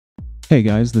Hey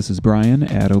guys, this is Brian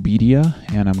at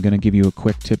OBEDIA, and I'm going to give you a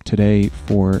quick tip today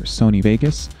for Sony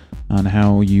Vegas on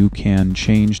how you can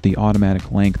change the automatic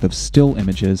length of still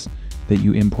images that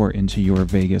you import into your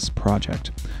Vegas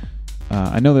project.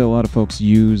 I know that a lot of folks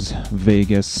use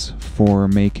Vegas for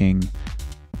making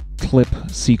clip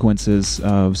sequences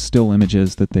of still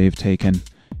images that they've taken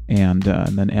and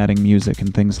then adding music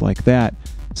and things like that.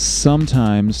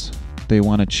 Sometimes they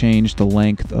want to change the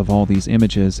length of all these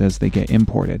images as they get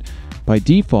imported. By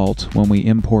default, when we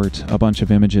import a bunch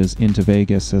of images into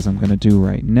Vegas, as I'm going to do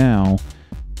right now,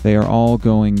 they are all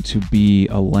going to be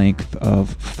a length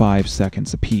of 5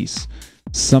 seconds apiece.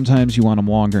 Sometimes you want them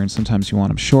longer and sometimes you want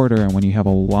them shorter, and when you have a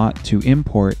lot to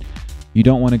import, you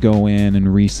don't want to go in and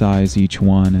resize each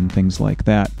one and things like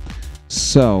that.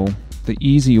 So the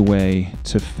easy way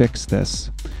to fix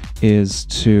this is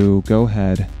to go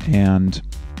ahead and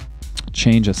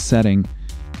change a setting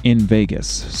in Vegas.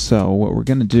 So what we're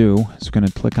going to do is we're going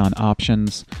to click on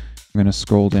Options. We're going to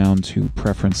scroll down to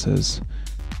Preferences.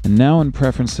 And now in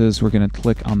Preferences, we're going to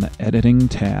click on the Editing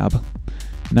tab.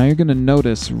 Now you're going to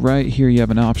notice right here you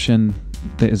have an option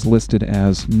that is listed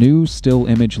as New Still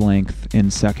Image Length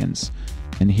in Seconds.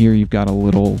 And here you've got a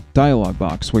little dialog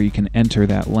box where you can enter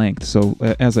that length. So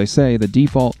as I say, the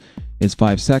default is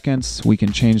 5 seconds. We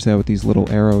can change that with these little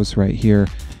arrows right here.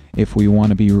 If we want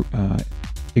to be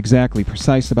exactly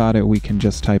precise about it, we can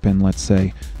just type in, let's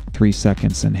say, 3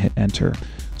 seconds and hit enter.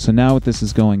 So now what this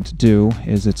is going to do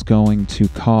is it's going to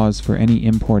cause for any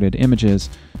imported images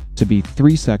to be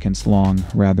 3 seconds long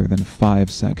rather than 5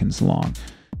 seconds long.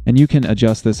 And you can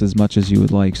adjust this as much as you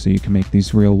would like, so you can make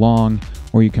these real long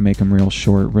or you can make them real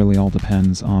short. It really all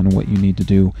depends on what you need to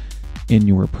do in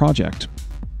your project.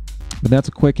 But that's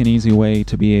a quick and easy way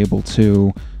to be able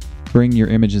to bring your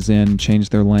images in, change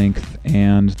their length,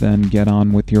 and then get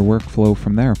on with your workflow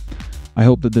from there. I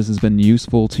hope that this has been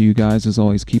useful to you guys. As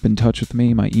always, keep in touch with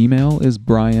me. My email is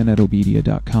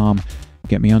brian@obedia.com.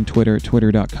 Get me on Twitter at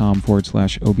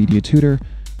twitter.com/OBEDIAtutor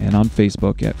and on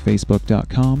Facebook at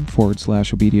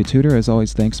facebook.com/OBEDIAtutor. As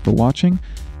always, thanks for watching.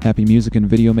 Happy music and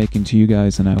video making to you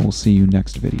guys, and I will see you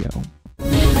next video.